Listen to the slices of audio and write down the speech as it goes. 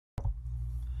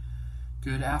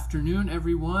Good afternoon,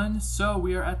 everyone. So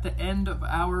we are at the end of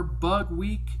our bug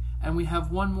week, and we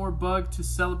have one more bug to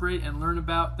celebrate and learn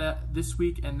about this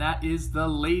week, and that is the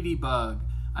ladybug.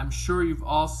 I'm sure you've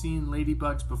all seen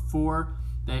ladybugs before.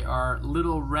 They are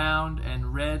little round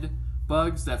and red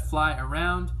bugs that fly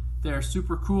around. They're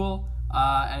super cool,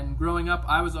 and growing up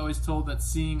I was always told that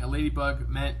seeing a ladybug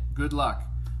meant good luck.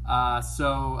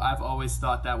 So I've always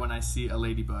thought that when I see a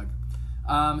ladybug.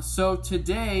 So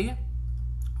today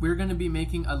we're going to be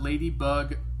making a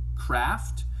ladybug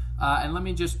craft, and let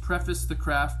me just preface the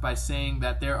craft by saying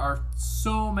that there are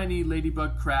so many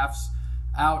ladybug crafts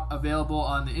out available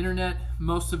on the internet.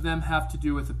 Most of them have to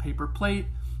do with a paper plate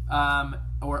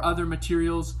or other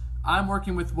materials. I'm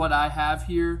working with what I have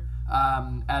here,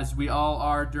 as we all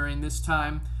are during this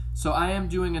time. So I am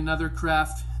doing another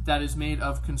craft that is made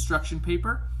of construction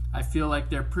paper. I feel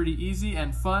like they're pretty easy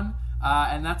and fun,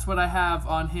 and that's what I have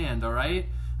on hand, all right?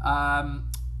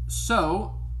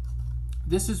 So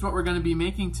this is what we're going to be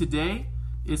making today.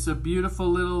 It's a beautiful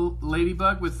little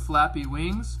ladybug with flappy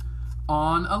wings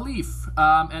on a leaf.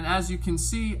 And as you can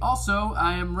see, also,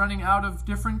 I am running out of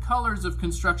different colors of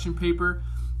construction paper.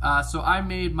 So I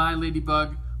made my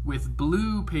ladybug with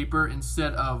blue paper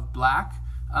instead of black.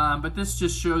 But this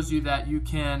just shows you that you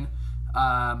can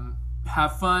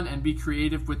have fun and be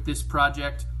creative with this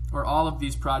project, or all of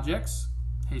these projects.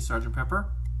 Hey, Sergeant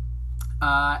Pepper.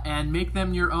 And make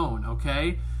them your own,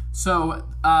 okay? So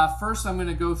first I'm going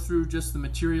to go through just the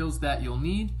materials that you'll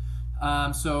need.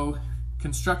 So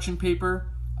construction paper,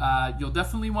 you'll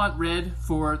definitely want red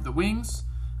for the wings,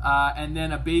 and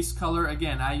then a base color.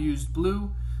 Again, I used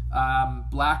blue.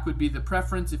 Black would be the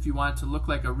preference if you want it to look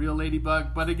like a real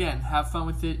ladybug, but again, have fun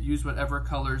with it. Use whatever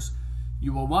colors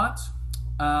you will want.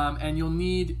 And you'll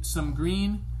need some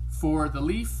green for the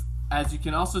leaf. As you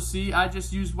can also see, I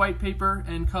just used white paper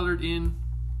and colored in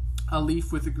a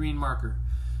leaf with a green marker.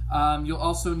 You'll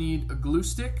also need a glue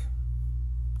stick.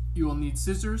 You will need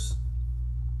scissors.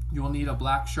 You will need a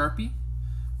black Sharpie.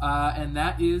 And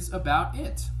that is about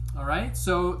it. All right,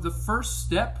 so the first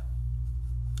step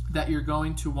that you're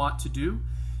going to want to do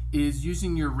is,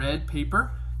 using your red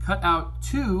paper, cut out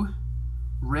 2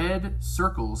 red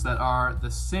circles that are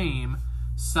the same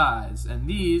size. And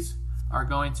these are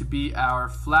going to be our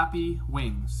flappy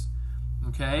wings.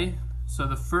 Okay, so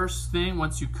the first thing,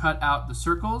 once you cut out the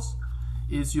circles,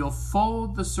 is you'll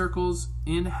fold the circles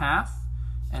in half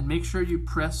and make sure you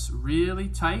press really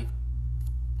tight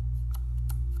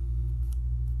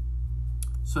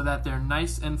so that they're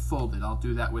nice and folded. I'll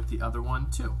do that with the other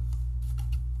one too.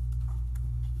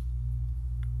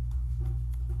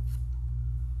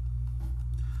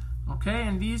 Okay,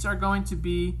 and these are going to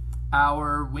be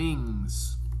our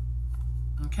wings.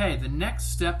 Okay, the next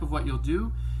step of what you'll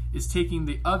do is taking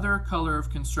the other color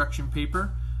of construction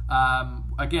paper,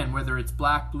 again, whether it's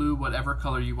black, blue, whatever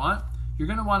color you want, you're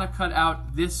going to want to cut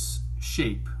out this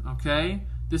shape, okay?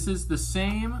 This is the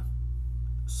same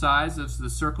size as the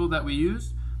circle that we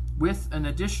used, with an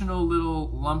additional little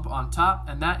lump on top,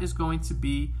 and that is going to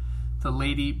be the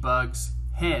ladybug's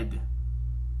head,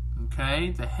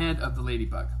 okay? The head of the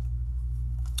ladybug.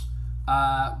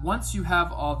 Once you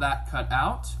have all that cut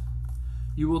out,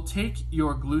 you will take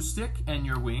your glue stick and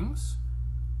your wings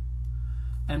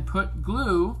and put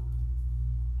glue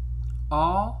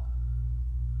all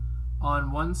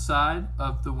on one side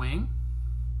of the wing,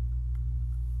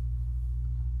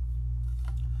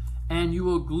 and you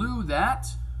will glue that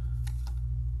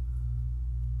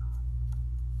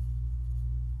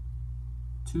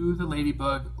to the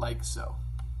ladybug like so.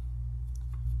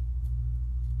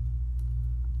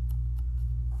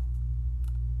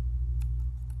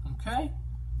 Okay,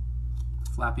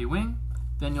 flappy wing.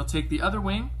 Then you'll take the other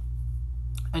wing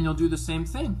and you'll do the same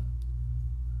thing.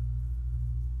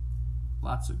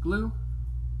 Lots of glue.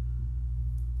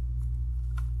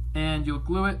 And you'll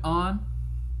glue it on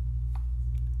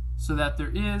so that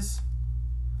there is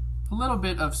a little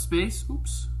bit of space,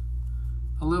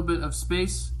 a little bit of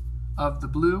space of the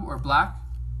blue or black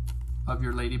of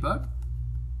your ladybug.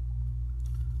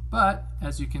 But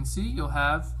as you can see, you'll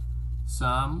have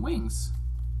some wings.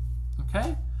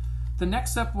 Okay, the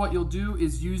next step, what you'll do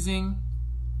is, using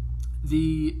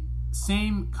the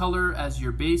same color as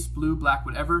your base, blue, black,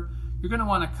 whatever, you're going to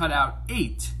want to cut out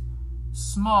 8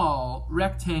 small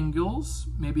rectangles,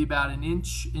 maybe about an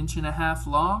inch, inch and a half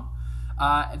long,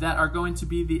 that are going to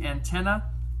be the antenna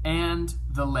and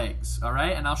the legs. All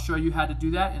right, and I'll show you how to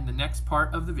do that in the next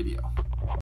part of the video.